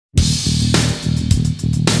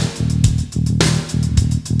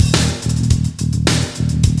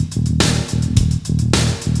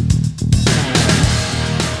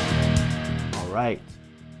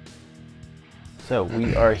So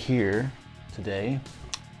we are here today,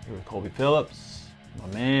 here with Colby Phillips, my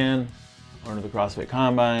man, owner of the CrossFit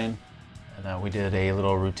Combine. And we did a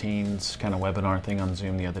little routines kind of webinar thing on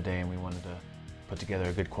Zoom the other day, and we wanted to put together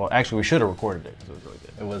a good quality. Actually, we should have recorded it because it was really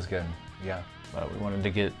good. It was good, yeah. But we wanted to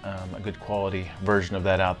get a good quality version of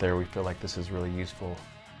that out there. We feel like this is really useful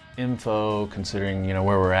info, considering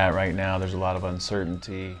where we're at right now. There's a lot of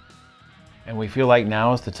uncertainty, and we feel like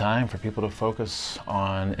now is the time for people to focus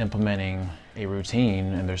on implementing a routine,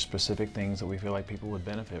 and there's specific things that we feel like people would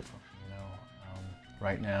benefit from.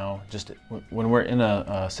 Right now, just when we're in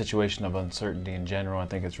a situation of uncertainty in general, I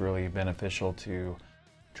think it's really beneficial to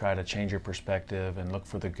try to change your perspective and look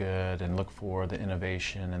for the good and look for the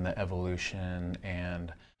innovation and the evolution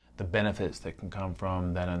and the benefits that can come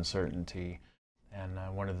from that uncertainty. And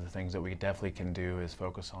one of the things that we definitely can do is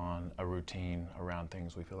focus on a routine around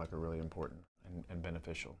things we feel like are really important and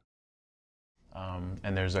beneficial.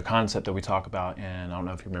 And there's a concept that we talk about, and I don't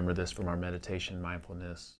know if you remember this from our meditation,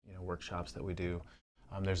 mindfulness, workshops that we do.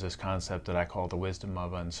 There's this concept that I call the wisdom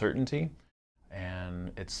of uncertainty,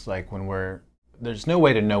 and it's like there's no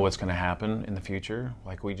way to know what's going to happen in the future.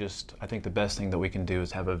 Like I think the best thing that we can do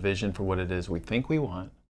is have a vision for what it is we think we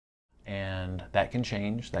want, and that can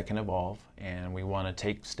change, that can evolve, and we want to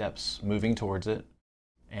take steps moving towards it,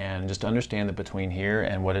 and just understand that between here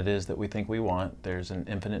and what it is that we think we want, there's an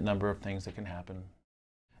infinite number of things that can happen,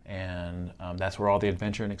 and that's where all the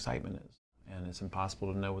adventure and excitement is. And it's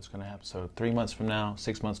impossible to know what's going to happen. So 3 months from now,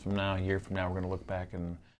 6 months from now, a year from now, we're going to look back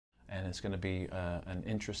and it's going to be an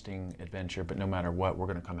interesting adventure. But no matter what, we're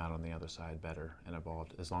going to come out on the other side better and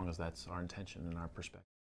evolved, as long as that's our intention and our perspective.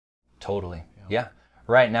 Totally. Yeah.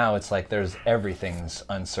 Right now, it's like everything's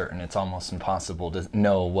uncertain. It's almost impossible to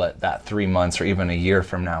know what that 3 months or even a year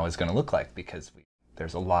from now is going to look like, because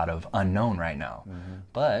there's a lot of unknown right now. Mm-hmm.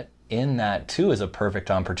 But in that too is a perfect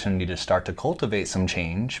opportunity to start to cultivate some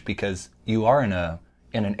change, because you are in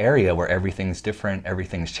an area where everything's different,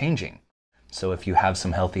 everything's changing. So if you have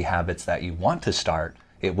some healthy habits that you want to start,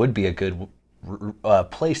 it would be a good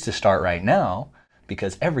place to start right now,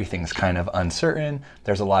 because everything's kind of uncertain.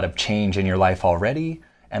 There's a lot of change in your life already,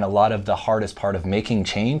 and a lot of the hardest part of making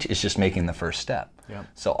change is just making the first step. Yep.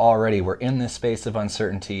 So already we're in this space of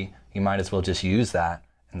uncertainty. You might as well just use that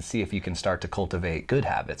and see if you can start to cultivate good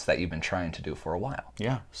habits that you've been trying to do for a while.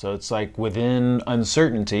 Yeah, so it's like within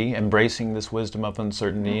uncertainty, embracing this wisdom of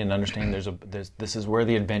uncertainty and understanding this is where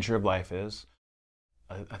the adventure of life is.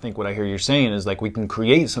 I think what I hear you're saying is like we can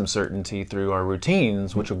create some certainty through our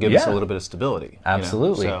routines, which will give us a little bit of stability.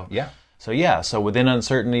 Absolutely, So within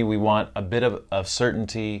uncertainty, we want a bit of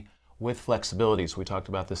certainty with flexibility. So we talked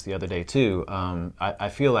about this the other day too. I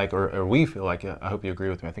feel like, or we feel like, I hope you agree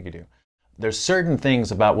with me, I think you do. There's certain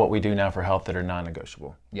things about what we do now for health that are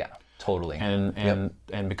non-negotiable. Yeah, totally. And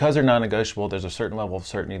because they're non-negotiable, there's a certain level of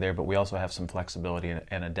certainty there, but we also have some flexibility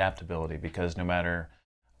and adaptability, because no matter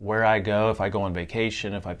where I go, if I go on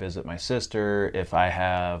vacation, if I visit my sister, if I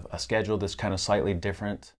have a schedule that's kind of slightly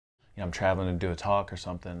different, I'm traveling to do a talk or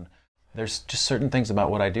something, there's just certain things about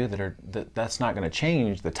what I do that's not going to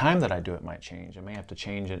change. The time that I do it might change. I may have to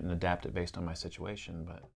change it and adapt it based on my situation,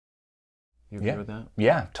 but you agree with that?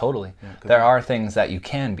 Yeah, totally. Yeah, there are things that you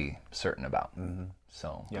can be certain about. Mm-hmm.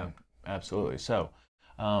 So yeah, absolutely. So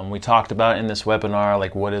we talked about in this webinar,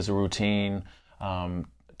 like, what is a routine?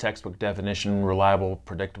 Textbook definition: reliable,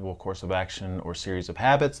 predictable course of action or series of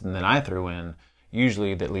habits. And then I threw in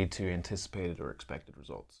usually that lead to anticipated or expected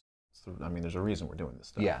results. So, I mean, there's a reason we're doing this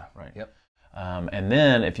stuff. Yeah. Right. Yep. And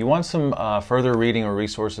then if you want some further reading or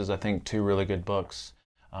resources, I think 2 really good books.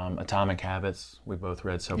 Atomic Habits, we both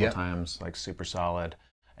read several times, like super solid.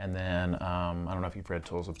 And then I don't know if you've read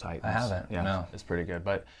Tools of Titans. I haven't. Yeah, no. It's pretty good.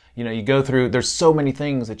 But you go through. There's so many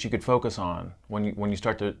things that you could focus on when you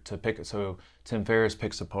start to pick it. So Tim Ferriss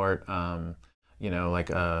picks apart, like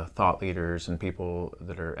thought leaders and people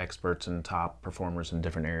that are experts and top performers in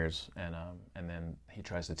different areas, and then he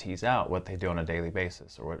tries to tease out what they do on a daily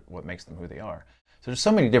basis, or what makes them who they are. So there's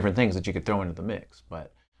so many different things that you could throw into the mix.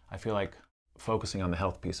 But I feel like focusing on the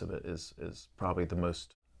health piece of it is probably the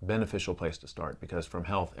most beneficial place to start, because from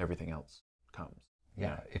health, everything else comes.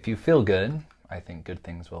 Yeah, if you feel good, I think good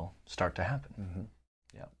things will start to happen. Mm-hmm.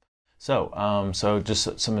 Yeah. So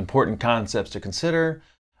just some important concepts to consider.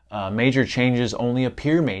 Major changes only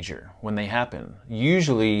appear major when they happen.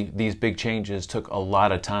 Usually these big changes took a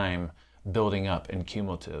lot of time building up and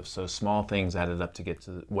cumulative. So small things added up to get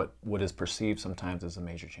to what is perceived sometimes as a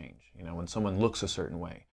major change. When someone looks a certain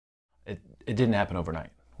way, it didn't happen overnight.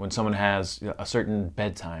 When someone has a certain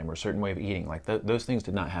bedtime or a certain way of eating, like those things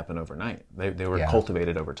did not happen overnight. They were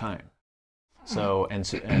cultivated over time. So,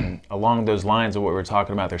 and along those lines of what we're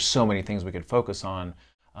talking about, there's so many things we could focus on.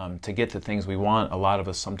 To get the things we want, a lot of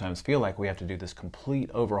us sometimes feel like we have to do this complete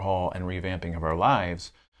overhaul and revamping of our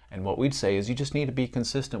lives. And what we'd say is you just need to be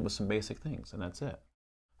consistent with some basic things, and that's it.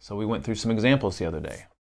 So we went through some examples the other day.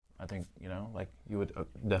 I think, like you would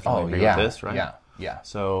definitely agree with this, right? Yeah.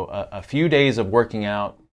 So a few days of working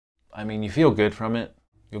out, I mean, you feel good from it.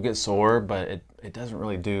 You'll get sore, but it doesn't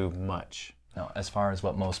really do much. No, as far as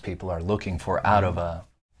what most people are looking for out of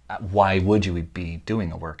why would you be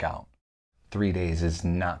doing a workout? 3 days is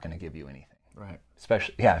not going to give you anything. Right.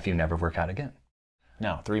 Especially, if you never work out again.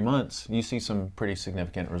 Now, 3 months, you see some pretty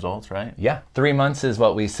significant results, right? Yeah. 3 months is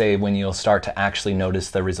what we say when you'll start to actually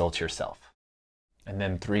notice the results yourself. And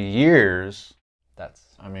then 3 years,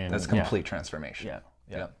 that's complete transformation. Yeah.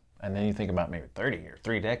 Yep. And then you think about maybe 30 or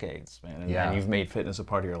 3 decades, man. And you've made fitness a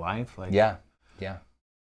part of your life. Like, yeah.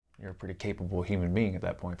 You're a pretty capable human being at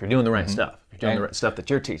that point. If you're doing the right stuff. If you're doing the right stuff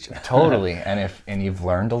that you're teaching. Totally. And you've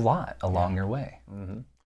learned a lot along your way.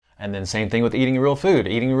 And then same thing with eating real food.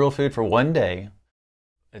 Eating real food for 1 day,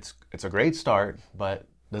 it's a great start, but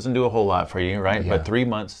doesn't do a whole lot for you, right? Yeah. But 3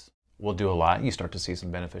 months will do a lot. You start to see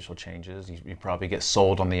some beneficial changes. You probably get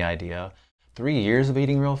sold on the idea. 3 years of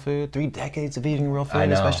eating real food, 3 decades of eating real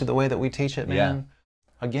food, especially the way that we teach it, man.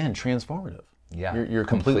 Again, transformative. Yeah. You're a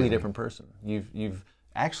completely different person. You've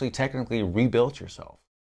actually technically rebuilt yourself.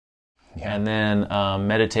 Yeah. And then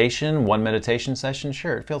meditation, 1 meditation session,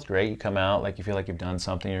 sure, it feels great. You come out, like you feel like you've done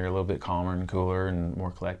something, you're a little bit calmer and cooler and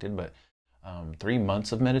more collected, but 3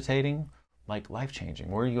 months of meditating, like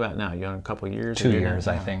life-changing. Where are you at now? You on a couple of years? 2 years,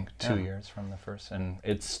 I think. 2 years from the first, and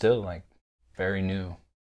it's still like very new.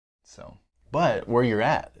 So, but where you're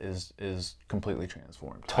at is completely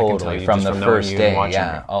transformed. Totally, from the first day.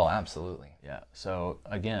 Yeah. Oh, absolutely. Yeah. So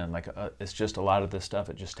again, like it's just a lot of this stuff.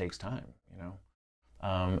 It just takes time,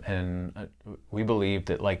 and we believe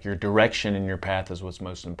that like your direction and your path is what's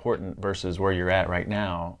most important versus where you're at right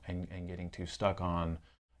now and getting too stuck on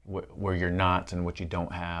where you're not and what you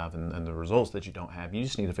don't have and the results that you don't have. You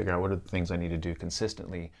just need to figure out what are the things I need to do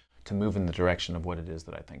consistently to move in the direction of what it is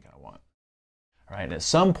that I think I want. All right. And at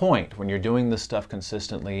some point when you're doing this stuff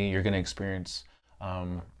consistently, you're going to experience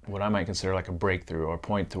what I might consider like a breakthrough or a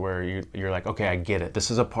point to where you're like, okay, I get it.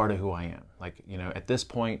 This is a part of who I am. Like, at this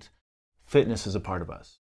point, fitness is a part of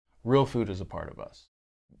us. Real food is a part of us.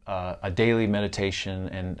 A daily meditation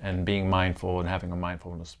and being mindful and having a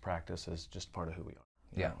mindfulness practice is just part of who we are.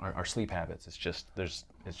 Yeah. Our sleep habits, there's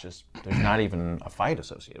not even a fight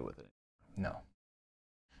associated with it. No.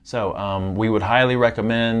 So we would highly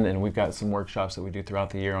recommend, and we've got some workshops that we do throughout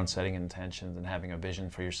the year on setting intentions and having a vision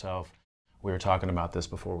for yourself. We were talking about this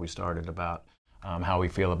before we started, about how we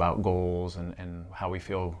feel about goals and how we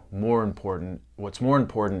feel more important. What's more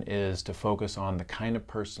important is to focus on the kind of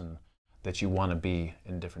person that you want to be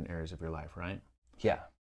in different areas of your life, right? Yeah.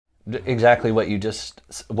 Exactly what we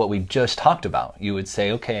just talked about. You would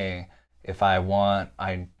say, okay, if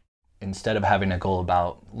instead of having a goal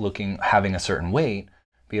about having a certain weight,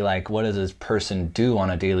 be like, what does this person do on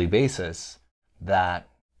a daily basis that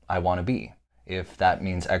I want to be? If that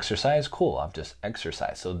means exercise, cool, I'll just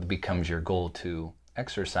exercise. So it becomes your goal to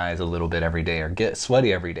exercise a little bit every day or get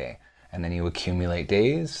sweaty every day. And then you accumulate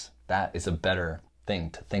days. That is a better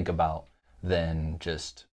thing to think about than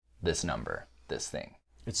just this number, this thing.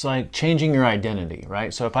 It's like changing your identity,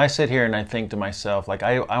 right? So if I sit here and I think to myself, like,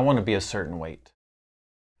 I want to be a certain weight,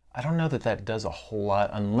 I don't know that does a whole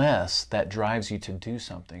lot unless that drives you to do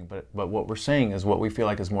something. But what we're saying is what we feel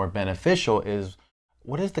like is more beneficial is,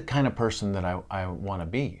 what is the kind of person that I want to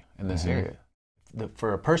be in this area?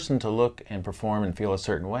 For a person to look and perform and feel a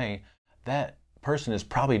certain way, that person is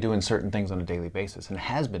probably doing certain things on a daily basis and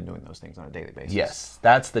has been doing those things on a daily basis. Yes,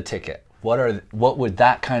 that's the ticket. What would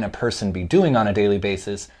that kind of person be doing on a daily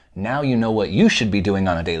basis? Now you know what you should be doing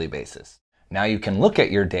on a daily basis. Now you can look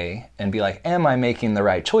at your day and be like, am I making the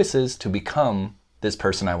right choices to become this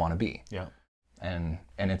person I want to be? Yeah. And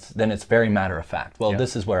it's very matter of fact. Well,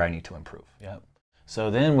 this is where I need to improve. Yeah. So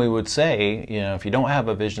then we would say, if you don't have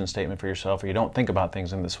a vision statement for yourself or you don't think about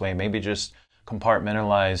things in this way, maybe just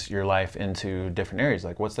compartmentalize your life into different areas.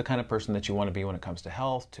 Like, what's the kind of person that you want to be when it comes to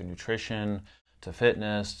health, to nutrition, to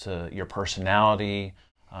fitness, to your personality,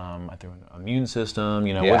 I threw an immune system,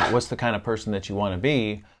 what's the kind of person that you want to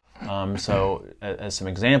be? So as some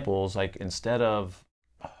examples, like instead of,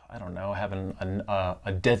 I don't know, having a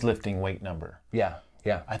deadlifting weight number. Yeah.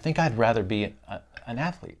 I think I'd rather be an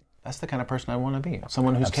athlete. That's the kind of person I want to be.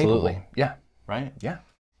 Someone who's Absolutely. capable. Yeah. Right? Yeah.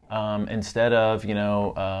 Instead of,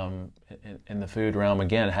 in the food realm,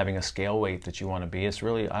 again, having a scale weight that you want to be, it's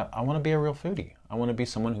really, I want to be a real foodie. I want to be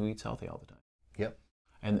someone who eats healthy all the time. Yep.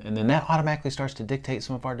 And then that automatically starts to dictate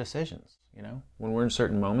some of our decisions, you know? When we're in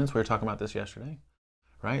certain moments, we were talking about this yesterday,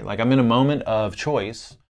 right? Like I'm in a moment of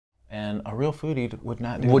choice, and a real foodie would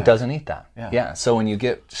not do that. Doesn't eat that. Yeah. Yeah. So when you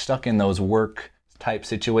get stuck in those work type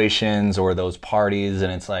situations or those parties,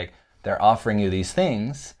 and it's like they're offering you these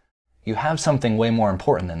things, you have something way more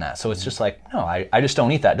important than that. So it's just like, no, I just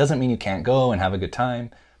don't eat that. Doesn't mean you can't go and have a good time,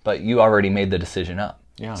 but you already made the decision up.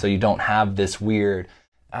 Yeah. So you don't have this weird,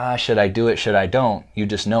 should I do it, should I don't? You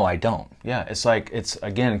just know I don't. Yeah, it's like, it's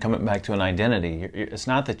again, coming back to an identity. It's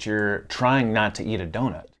not that you're trying not to eat a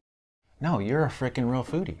donut. No, you're a freaking real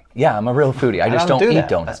foodie. Yeah, I'm a real foodie. I just don't eat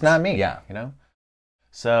donuts. That's not me. Yeah. You know?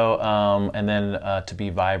 So, and then to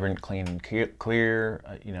be vibrant, clean, and clear,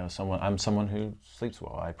 you know, I'm someone who sleeps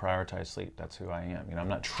well. I prioritize sleep. That's who I am. You know, I'm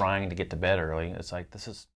not trying to get to bed early. It's like, this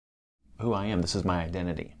is who I am. This is my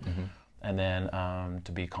identity. Mm-hmm. And then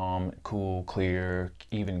to be calm, cool, clear,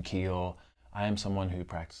 even keel. I am someone who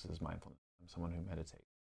practices mindfulness. I'm someone who meditates.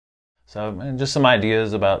 So, and just some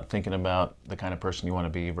ideas about thinking about the kind of person you want to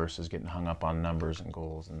be versus getting hung up on numbers and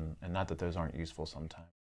goals, and not that those aren't useful sometimes.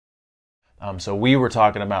 So we were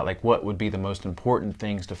talking about like what would be the most important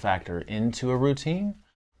things to factor into a routine,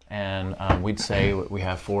 and we'd say we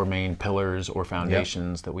have 4 main pillars or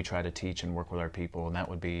foundations that we try to teach and work with our people, and that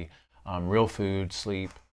would be real food,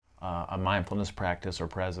 sleep, a mindfulness practice or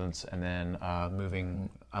presence, and then moving,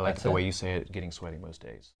 I like the way you say it, getting sweaty most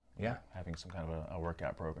days. Yeah. Having some kind of a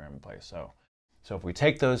workout program in place. So if we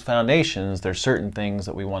take those foundations, there's certain things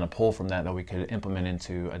that we want to pull from that we could implement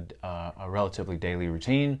into a relatively daily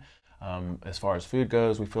routine. As far as food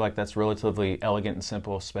goes, we feel like that's relatively elegant and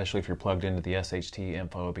simple, especially if you're plugged into the SHT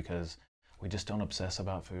info, because we just don't obsess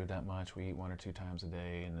about food that much. We eat 1 or 2 times a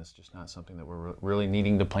day, and it's just not something that we're really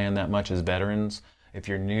needing to plan that much as veterans. If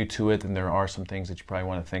you're new to it, then there are some things that you probably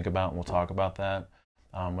want to think about, and we'll talk about that.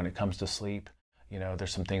 When it comes to sleep, you know,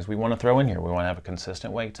 there's some things we want to throw in here. We want to have a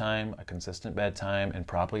consistent wake time, a consistent bedtime, and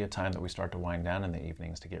probably a time that we start to wind down in the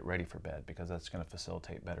evenings to get ready for bed, because that's going to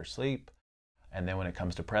facilitate better sleep. And then when it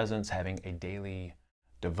comes to presence, having a daily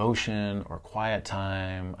devotion or quiet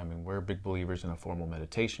time. I mean, we're big believers in a formal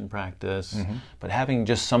meditation practice, but having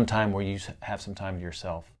just some time where you have some time to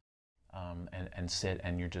yourself, and sit,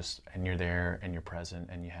 and you're there and you're present,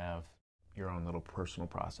 and you have your own little personal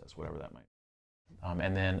process, whatever that might be.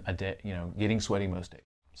 And then getting sweaty most days,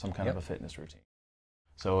 some kind of a fitness routine.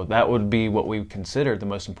 So that would be what we consider the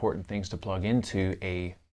most important things to plug into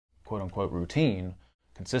a quote-unquote routine: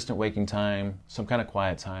 consistent waking time, some kind of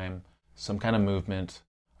quiet time, some kind of movement,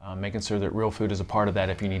 making sure that real food is a part of that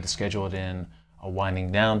if you need to schedule it in, a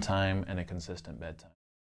winding down time, and a consistent bedtime.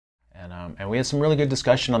 And we had some really good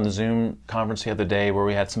discussion on the Zoom conference the other day where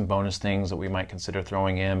we had some bonus things that we might consider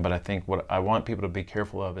throwing in, but I think what I want people to be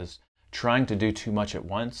careful of is trying to do too much at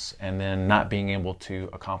once and then not being able to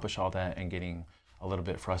accomplish all that and getting a little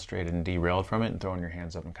bit frustrated and derailed from it and throwing your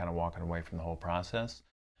hands up and kind of walking away from the whole process.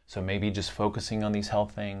 So maybe just focusing on these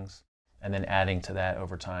health things and then adding to that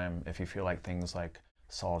over time if you feel like things like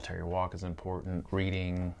solitary walk is important,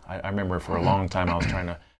 reading. I remember for a long time I was trying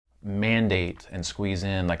to mandate and squeeze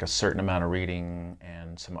in like a certain amount of reading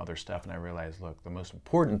and some other stuff, and I realized, look, the most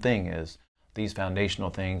important thing is these foundational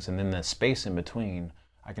things, and then the space in between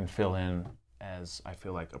I can fill in as I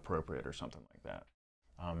feel like appropriate or something like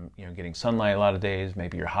that. Getting sunlight a lot of days,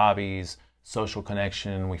 maybe your hobbies, social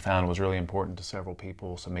connection we found was really important to several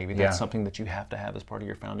people, so maybe that's something that you have to have as part of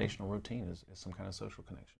your foundational routine is some kind of social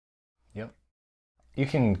connection. Yep. You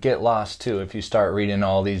can get lost too if you start reading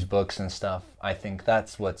all these books and stuff. I think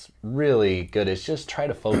that's what's really good, is just try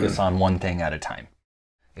to focus on one thing at a time.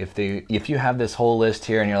 If you have this whole list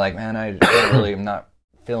here and you're like, man, I really am not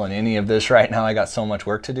feeling any of this right now, I got so much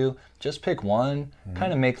work to do, just pick one,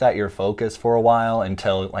 kind of make that your focus for a while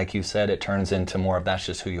until, like you said, it turns into more of that's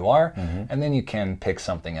just who you are, and then you can pick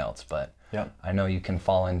something else. But I know you can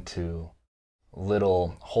fall into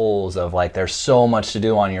little holes of like there's so much to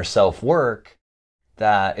do on your self-work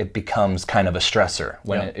that it becomes kind of a stressor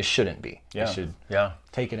when it shouldn't be. You should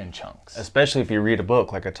take it in chunks. Especially if you read a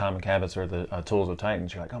book like Atomic Habits or the Tools of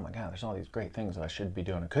Titans, you're like, oh my God, there's all these great things that I should be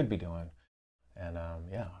doing or could be doing. And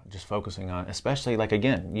just focusing on, especially like,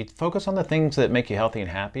 again, you focus on the things that make you healthy and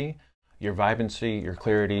happy, your vibrancy, your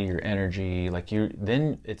clarity, your energy,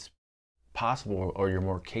 then it's possible, or you're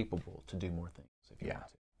more capable to do more things if you want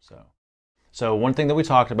to. So one thing that we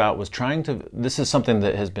talked about was this is something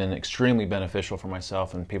that has been extremely beneficial for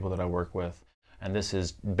myself and people that I work with. And this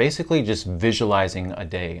is basically just visualizing a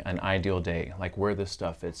day, an ideal day, like where this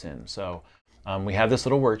stuff fits in. So we have this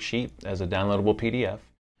little worksheet as a downloadable PDF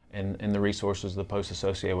in the resources, the posts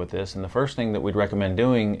associated with this. And the first thing that we'd recommend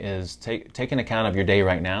doing is taking account of your day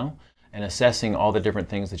right now and assessing all the different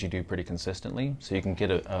things that you do pretty consistently, so you can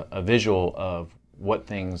get a visual of what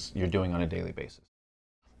things you're doing on a daily basis.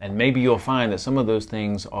 And maybe you'll find that some of those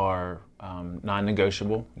things are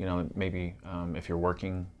non-negotiable, you know, maybe if you're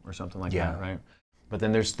working or something like that, right? But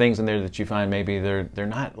then there's things in there that you find maybe they're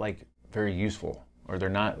not like very useful, or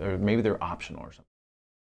or maybe they're optional or something.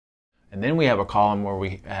 And then we have a column where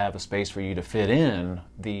we have a space for you to fit in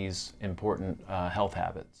these important health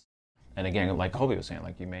habits. And again, like Colby was saying,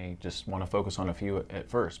 like you may just want to focus on a few at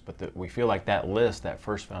first, but we feel like that list, that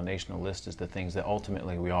first foundational list, is the things that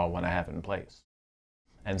ultimately we all want to have in place.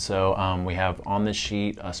 And so we have on this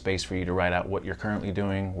sheet a space for you to write out what you're currently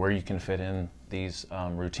doing, where you can fit in these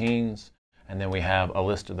routines, and then we have a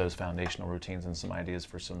list of those foundational routines and some ideas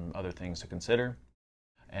for some other things to consider.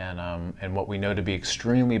 And what we know to be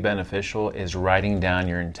extremely beneficial is writing down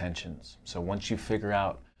your intentions. So once you figure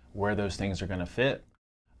out where those things are going to fit,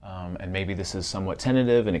 and maybe this is somewhat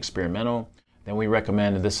tentative and experimental, then we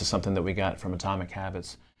recommend, and this is something that we got from Atomic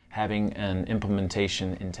Habits, having an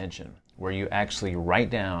implementation intention, where you actually write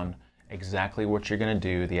down exactly what you're going to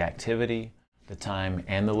do, the activity, the time,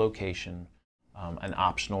 and the location, an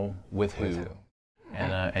optional with who.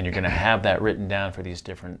 And you're going to have that written down for these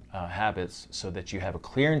different habits, so that you have a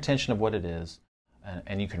clear intention of what it is,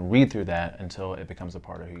 and you can read through that until it becomes a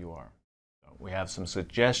part of who you are. So we have some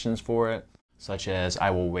suggestions for it, such as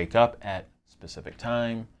I will wake up at specific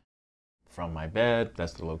time from my bed.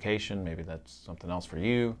 That's the location. Maybe that's something else for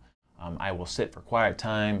you. I will sit for quiet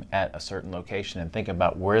time at a certain location and think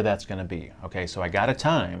about where that's going to be. Okay, so I got a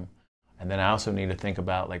time, and then I also need to think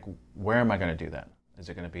about, like, where am I going to do that? Is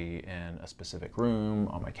it going to be in a specific room,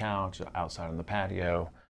 on my couch, outside on the patio?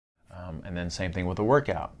 And then same thing with a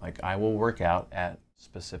workout. Like, I will work out at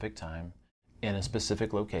specific time in a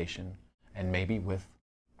specific location, and maybe with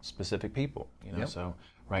specific people, you know. Yep. So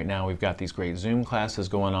right now we've got these great Zoom classes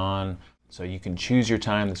going on, so you can choose your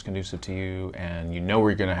time that's conducive to you, and you know where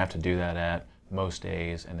you're going to have to do that at most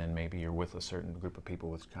days, and then maybe you're with a certain group of people,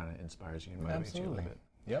 which kind of inspires you and motivates you a little bit.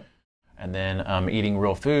 Yep. And then eating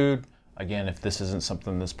real food. Again, if this isn't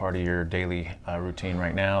something that's part of your daily routine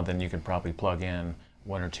right now, then you could probably plug in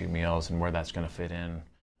 1 or 2 meals and where that's going to fit in,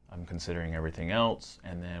 considering everything else.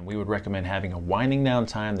 And then we would recommend having a winding down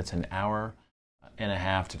time that's an hour and a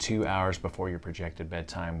half to 2 hours before your projected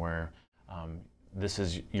bedtime, where this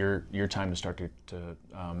is your time to start to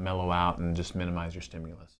mellow out and just minimize your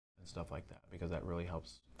stimulus and stuff like that, because that really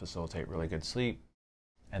helps facilitate really good sleep.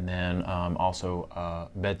 And then also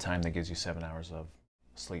bedtime that gives you 7 hours of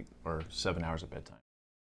sleep, or 7 hours of bedtime.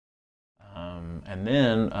 And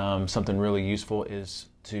then something really useful is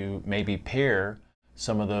to maybe pair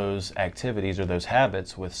some of those activities or those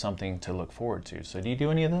habits with something to look forward to. So do you do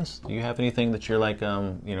any of this? Do you have anything that you're like,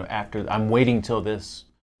 you know, after, I'm waiting till this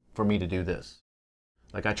for me to do this?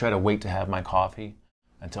 Like, I try to wait to have my coffee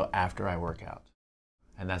until after I work out.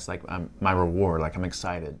 And that's like my reward. Like, I'm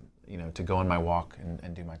excited, you know, to go on my walk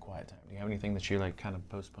and do my quiet time. Do you have anything that you like kind of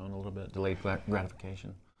postpone a little bit, delayed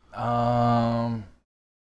gratification?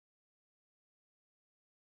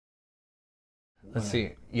 Let's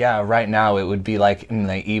see. Yeah, right now it would be like in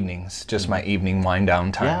the evenings, just my evening wind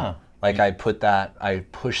down time. Yeah. Like, I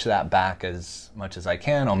push that back as much as I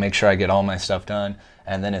can. I'll make sure I get all my stuff done.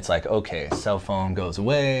 And then it's like, okay, cell phone goes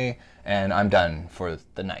away and I'm done for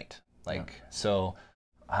the night. Like, so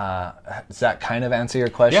does that kind of answer your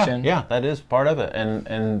question? Yeah, that is part of it.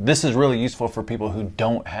 And this is really useful for people who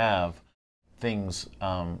don't have things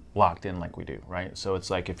locked in like we do, right? So it's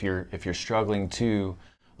like, if you're struggling to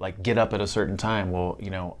like get up at a certain time, well, you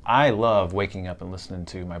know, I love waking up and listening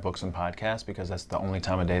to my books and podcasts, because that's the only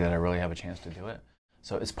time of day that I really have a chance to do it.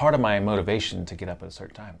 So it's part of my motivation to get up at a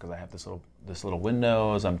certain time, because I have this little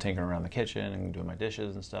window as I'm tinkering around the kitchen and doing my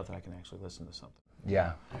dishes and stuff, that I can actually listen to something.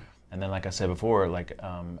 Yeah. And then, like I said before, like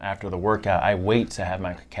after the workout, I wait to have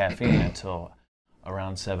my caffeine until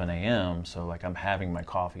around 7 a.m. So like, I'm having my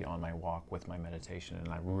coffee on my walk with my meditation,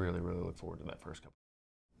 and I really, really look forward to that first cup.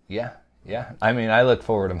 Yeah, yeah. I mean, I look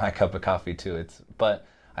forward to my cup of coffee too. But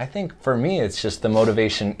I think for me, it's just the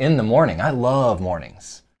motivation in the morning. I love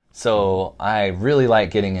mornings. So I really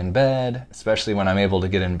like getting in bed, especially when I'm able to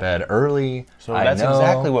get in bed early. So that's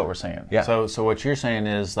exactly what we're saying. Yeah. So what you're saying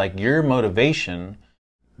is, like, your motivation,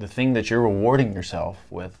 the thing that you're rewarding yourself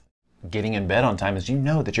with getting in bed on time, is you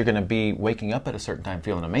know that you're going to be waking up at a certain time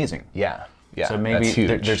feeling amazing. Yeah. Yeah. So maybe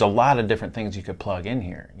there's a lot of different things you could plug in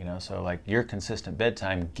here, you know. So like, your consistent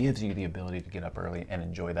bedtime gives you the ability to get up early and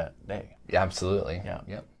enjoy that day. Yeah, absolutely. Yeah.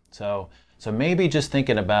 Yep. So maybe just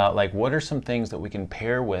thinking about, like, what are some things that we can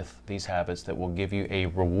pair with these habits that will give you a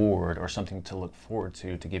reward or something to look forward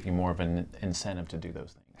to give you more of an incentive to do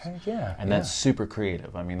those things. Heck yeah. And that's super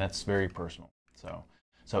creative. I mean, that's very personal.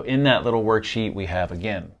 So in that little worksheet, we have,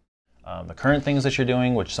 again, the current things that you're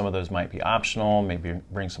doing, which some of those might be optional, maybe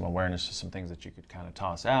bring some awareness to some things that you could kind of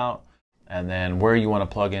toss out, and then where you want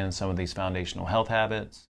to plug in some of these foundational health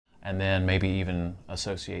habits, and then maybe even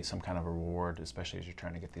associate some kind of a reward, especially as you're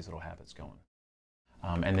trying to get these little habits going.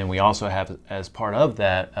 And then we also have, as part of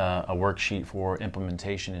that, a worksheet for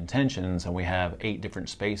implementation intentions, and we have 8 different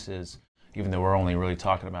spaces, even though we're only really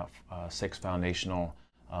talking about 6 foundational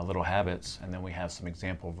little habits, and then we have some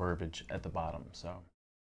example verbiage at the bottom. So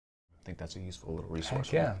I think that's a useful little resource.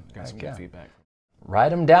 Heck yeah. Got some good feedback. Write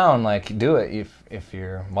them down, like do it. If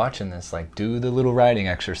you're watching this, like do the little writing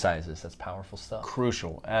exercises. That's powerful stuff.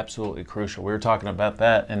 Crucial, absolutely crucial. We were talking about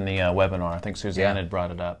that in the webinar. I think Suzanne had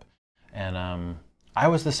brought it up, and I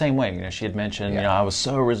was the same way. You know, she had mentioned, you know, I was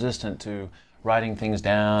so resistant to writing things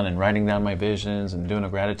down and writing down my visions and doing a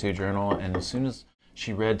gratitude journal. And as soon as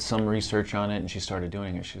she read some research on it and she started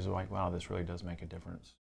doing it, she was like, wow, this really does make a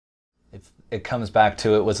difference. It comes back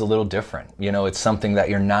to it was a little different. You know, it's something that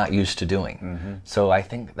you're not used to doing. So I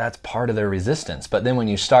think that's part of their resistance. But then when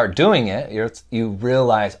you start doing it, you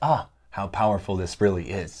realize, how powerful this really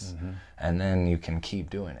is. And then you can keep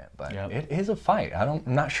doing it. But it is a fight. I'm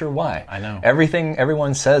not sure why. I know.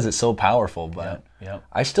 Everyone says it's so powerful, but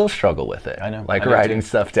I still struggle with it. I know. Like writing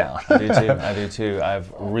stuff down. I do too. I do too.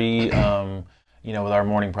 I've you know, with our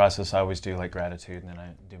morning process, I always do like gratitude, and then I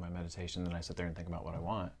do my meditation, and then I sit there and think about what I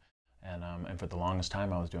want. And for the longest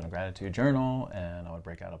time, I was doing a gratitude journal, and I would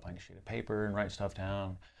break out a blank sheet of paper and write stuff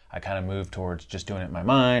down. I kind of moved towards just doing it in my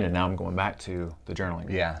mind, and now I'm going back to the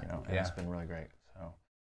journaling. Yeah. You know, and it's been really great.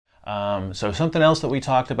 So something else that we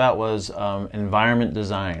talked about was environment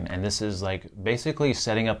design, and this is like basically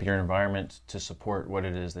setting up your environment to support what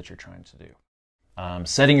it is that you're trying to do.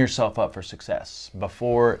 Setting yourself up for success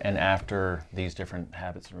before and after these different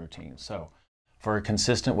habits and routines. So for a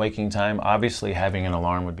consistent waking time, obviously having an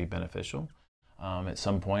alarm would be beneficial. At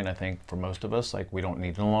some point, I think for most of us, like we don't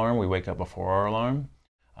need an alarm. We wake up before our alarm.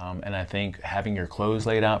 And I think having your clothes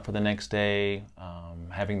laid out for the next day,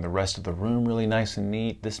 having the rest of the room really nice and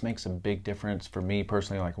neat, this makes a big difference for me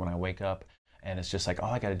personally. Like when I wake up and it's just like,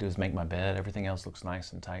 all I got to do is make my bed. Everything else looks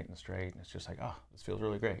nice and tight and straight. And it's just like, oh, this feels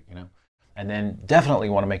really great, you know? And then definitely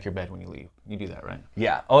want to make your bed when you leave. You do that, right?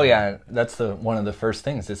 Yeah. Oh, yeah. That's one of the first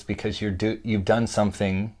things. It's because you've done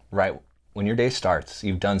something right when your day starts.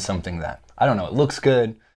 You've done something that, I don't know, it looks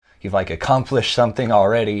good. You've like accomplished something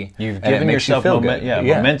already. You've given yourself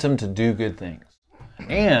momentum to do good things.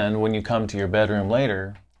 And when you come to your bedroom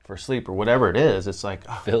later for sleep or whatever it is, it's like,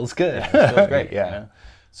 oh, feels good. Yeah, it feels great. You know?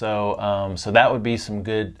 So that would be some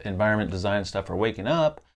good environment design stuff for waking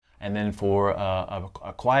up. And then for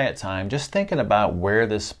a quiet time, just thinking about where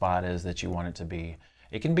this spot is that you want it to be.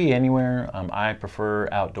 It can be anywhere. I prefer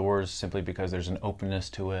outdoors simply because there's an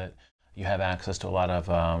openness to it. You have access to a lot of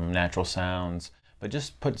natural sounds. But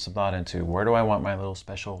just put some thought into where do I want my little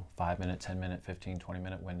special 5-minute, 10-minute, 15,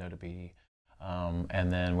 20-minute window to be.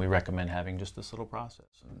 And then we recommend having just this little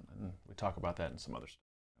process. And we talk about that in some other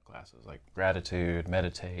classes, like gratitude,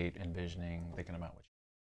 meditate, envisioning, thinking about what you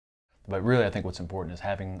do. But really, I think what's important is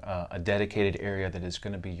having a dedicated area that is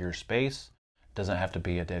going to be your space. Doesn't have to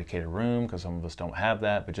be a dedicated room, because some of us don't have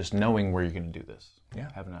that, but just knowing where you're going to do this. Yeah.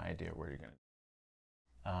 Having an idea where you're going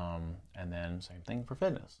to and then same thing for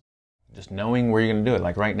fitness. Just knowing where you're going to do it.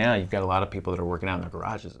 Like right now, you've got a lot of people that are working out in their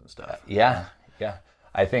garages and stuff. Yeah.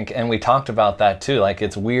 I think, and we talked about that too. Like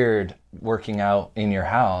it's weird working out in your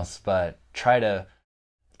house, but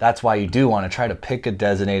that's why you do want to try to pick a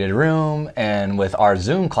designated room. And with our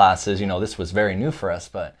Zoom classes, you know, this was very new for us,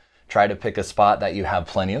 but try to pick a spot that you have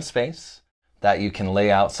plenty of space, that you can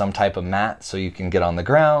lay out some type of mat so you can get on the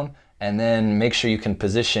ground, and then make sure you can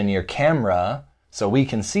position your camera so we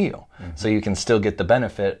can see you, so you can still get the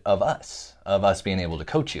benefit of us being able to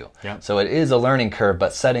coach you. Yeah. So it is a learning curve,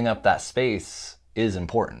 but setting up that space is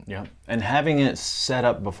important. Yeah. And having it set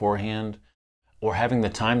up beforehand, or having the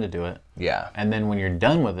time to do it. Yeah. And then when you're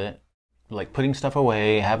done with it, like putting stuff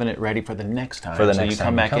away, having it ready for the next time. So you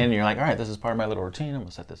come back in and you're like, all right, this is part of my little routine. I'm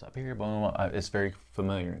gonna set this up here, boom. It's very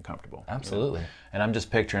familiar and comfortable. Absolutely. You know? And I'm just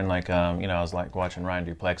picturing like, you know, I was like watching Ryan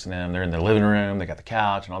Duplex and them. They're in their living room. They got the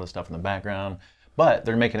couch and all this stuff in the background. But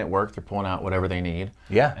they're making it work. They're pulling out whatever they need.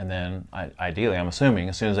 Yeah. And then ideally, I'm assuming,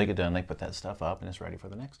 as soon as they get done, they put that stuff up and it's ready for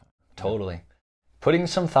the next time. Totally. Putting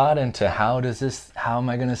some thought into how am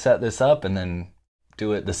I going to set this up, and then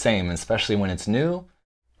do it the same, especially when it's new.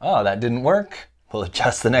 Oh, that didn't work. We'll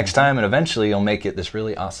adjust the next time, and eventually you'll make it this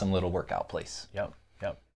really awesome little workout place. Yep.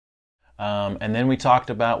 And then we talked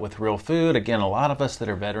about with real food, again, a lot of us that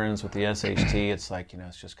are veterans with the SHT, it's like,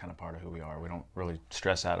 it's just kind of part of who we are. We don't really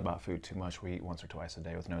stress out about food too much. We eat once or twice a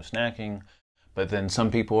day with no snacking. But then some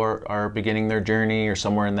people are beginning their journey or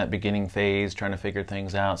somewhere in that beginning phase, trying to figure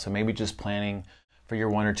things out. So maybe just planning for your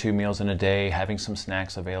 1 or 2 meals in a day, having some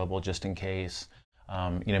snacks available just in case.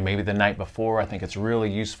 Maybe the night before, I think it's really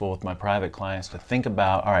useful with my private clients to think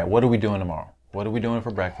about, all right, what are we doing tomorrow? What are we doing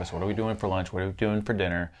for breakfast? What are we doing for lunch? What are we doing for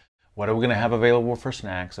dinner? What are we going to have available for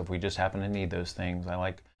snacks if we just happen to need those things? I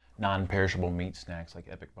like non-perishable meat snacks like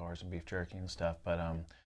Epic bars and beef jerky and stuff.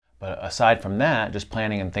 But aside from that, just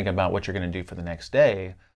planning and thinking about what you're going to do for the next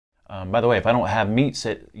day. By the way, if I don't have meat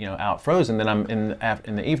sit out frozen, then I'm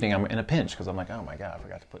in the evening I'm in a pinch because I'm like, oh my God, I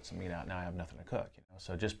forgot to put some meat out. Now I have nothing to cook.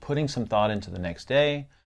 So just putting some thought into the next day,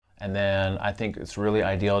 and then I think it's really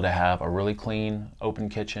ideal to have a really clean, open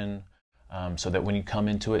kitchen, so that when you come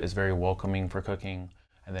into it, it's very welcoming for cooking.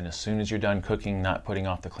 And then as soon as you're done cooking, not putting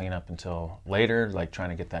off the cleanup until later, like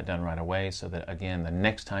trying to get that done right away, so that again, the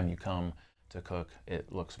next time you come to cook,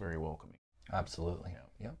 it looks very welcoming. Absolutely.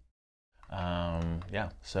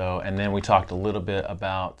 Yep. So, and then we talked a little bit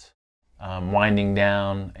about winding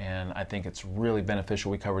down, and I think it's really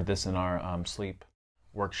beneficial. We covered this in our sleep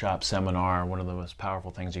workshop seminar. One of the most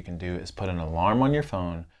powerful things you can do is put an alarm on your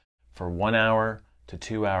phone for 1 hour to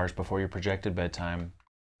 2 hours before your projected bedtime,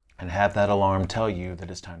 and have that alarm tell you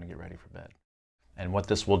that it's time to get ready for bed. And what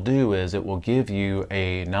this will do is it will give you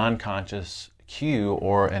a non-conscious cue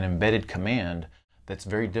or an embedded command that's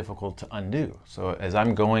very difficult to undo. So as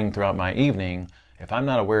I'm going throughout my evening, if I'm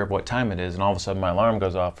not aware of what time it is and all of a sudden my alarm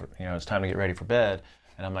goes off, it's time to get ready for bed,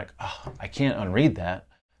 and I'm like, oh, I can't unread that.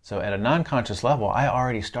 So at a non-conscious level, I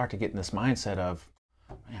already start to get in this mindset of,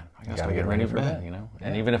 man, I gotta get ready for bed, Yeah.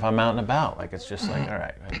 And even if I'm out and about, like it's just like, all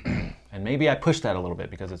right. And maybe I push that a little bit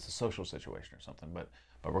because it's a social situation or something, but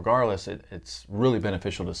regardless, it's really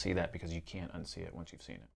beneficial to see that because you can't unsee it once you've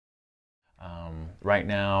seen it. Right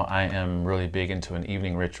now, I am really big into an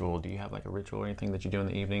evening ritual. Do you have like a ritual or anything that you do in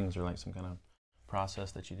the evenings, or like some kind of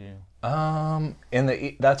process that you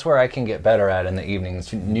do? That's where I can get better at in the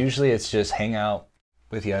evenings. Usually it's just hang out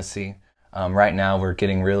with Yessi. Right now we're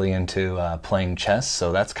getting really into playing chess,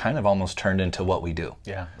 so that's kind of almost turned into what we do.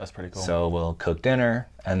 Yeah, that's pretty cool. So we'll cook dinner,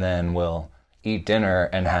 and then we'll eat dinner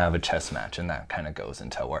and have a chess match, and that kind of goes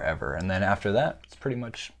into wherever. And then after that, it's pretty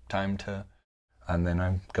much time to, and then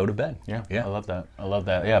I go to bed. Yeah, I love that. I love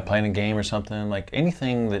that. Yeah, playing a game or something, like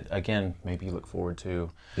anything that, again, maybe you look forward to.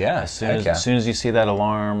 Yeah, as soon as you see that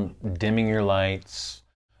alarm, dimming your lights,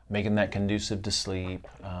 making that conducive to sleep.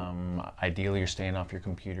 Ideally, you're staying off your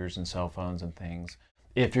computers and cell phones and things.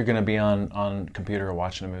 If you're going to be on computer or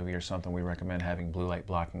watching a movie or something, we recommend having blue light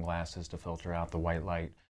blocking glasses to filter out the white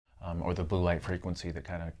light or the blue light frequency that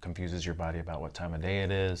kind of confuses your body about what time of day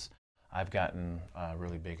it is. I've gotten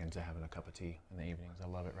really big into having a cup of tea in the evenings. I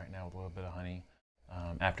love it right now with a little bit of honey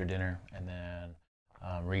after dinner, and then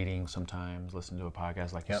reading sometimes, listen to a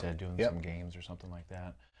podcast, like you said, doing some games or something like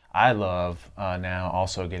that. I love now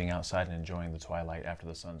also getting outside and enjoying the twilight after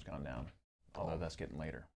the sun's gone down, although that's getting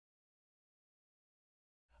later.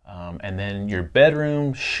 And then your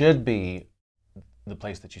bedroom should be the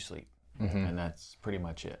place that you sleep. And that's pretty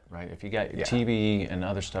much it, right? If you got your TV and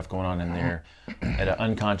other stuff going on in there, at an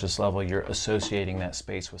unconscious level, you're associating that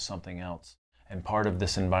space with something else. And part of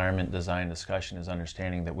this environment design discussion is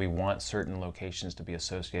understanding that we want certain locations to be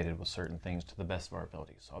associated with certain things to the best of our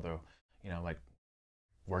abilities. Although, like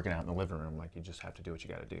working out in the living room, like you just have to do what you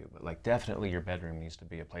got to do. But like definitely your bedroom needs to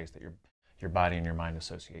be a place that your body and your mind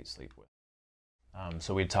associate sleep with.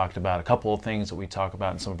 So we talked about a couple of things that we talk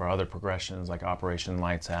about in some of our other progressions, like Operation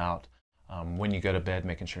Lights Out. When you go to bed,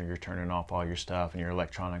 making sure you're turning off all your stuff and your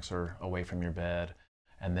electronics are away from your bed.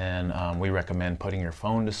 And then we recommend putting your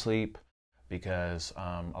phone to sleep, because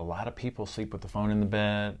a lot of people sleep with the phone in the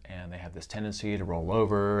bed, and they have this tendency to roll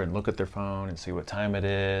over and look at their phone and see what time it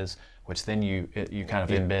is, which then you kind of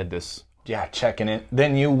embed this. Yeah, checking it.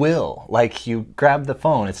 Then you will. Like, you grab the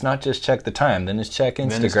phone. It's not just check the time. Then it's check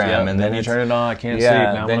Instagram. And then you turn it on. I can't sleep.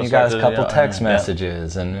 Now then you got a couple text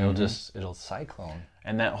messages, and it'll cyclone.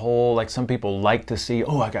 And that whole, like, some people like to see,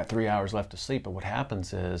 oh, I got 3 hours left to sleep. But what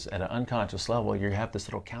happens is, at an unconscious level, you have this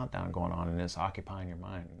little countdown going on, and it's occupying your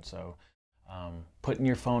mind. And so putting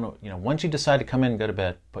your phone, once you decide to come in and go to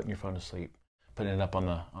bed, putting your phone to sleep, putting it up on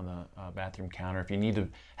the bathroom counter. If you need to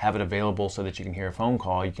have it available so that you can hear a phone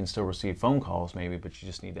call, you can still receive phone calls maybe, but you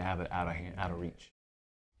just need to have it out of reach.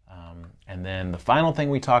 And then the final thing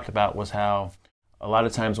we talked about was how a lot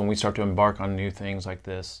of times when we start to embark on new things like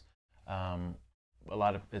this,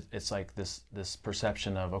 it's like this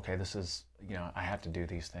perception of, okay, this is, you know, I have to do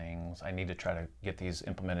these things. I need to try to get these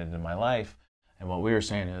implemented in my life. And what we were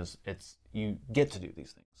saying is, you get to do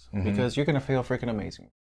these things because you're going to feel freaking amazing.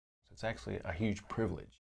 It's actually a huge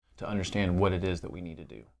privilege to understand what it is that we need to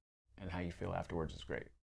do, and how you feel afterwards is great.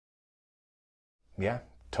 Yeah,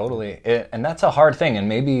 totally. And that's a hard thing. And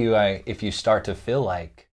maybe if you start to feel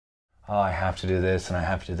like, oh, I have to do this and I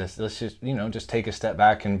have to do this, let's just, you know, just take a step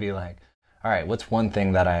back and be like, all right, what's one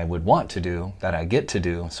thing that I would want to do that I get to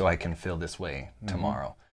do so I can feel this way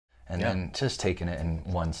tomorrow? And then just taking it in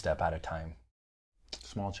one step at a time.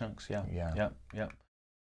 Small chunks, yeah. Yep.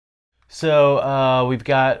 So we've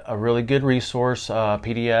got a really good resource,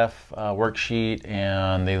 PDF worksheet,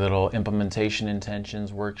 and the little implementation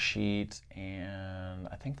intentions worksheet, and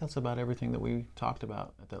I think that's about everything that we talked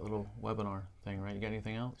about at that little webinar thing, right? You got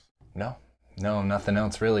anything else? No, nothing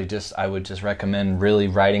else really. I would just recommend really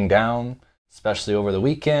writing down, especially over the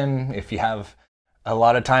weekend. If you have a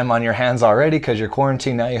lot of time on your hands already because you're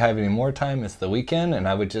quarantined, now you have any more time, it's the weekend, and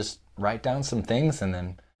I would just write down some things and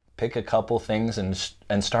then pick a couple things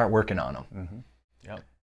and start working on them. Yep.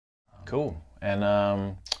 Cool. And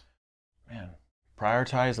man,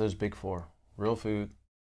 prioritize those big four: real food,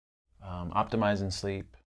 optimizing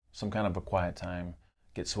sleep, some kind of a quiet time,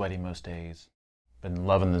 get sweaty most days. Been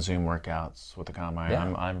loving the Zoom workouts with the Combine.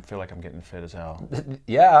 Yeah. I feel like I'm getting fit as hell.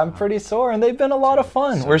 Yeah, I'm pretty sore, and they've been a lot of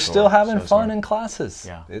fun. We're still having fun in classes.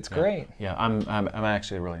 Yeah, it's great. Yeah, I'm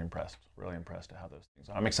actually really impressed. Really impressed at how those things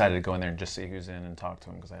are. I'm excited to go in there and just see who's in and talk to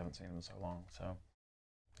them because I haven't seen them in so long. So,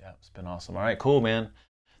 yeah, it's been awesome. All right, cool, man.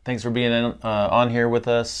 Thanks for being on here with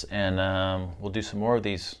us, and we'll do some more of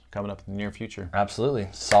these coming up in the near future. Absolutely,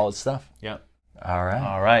 solid stuff. Yep. All right.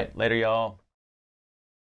 All right. Later, y'all.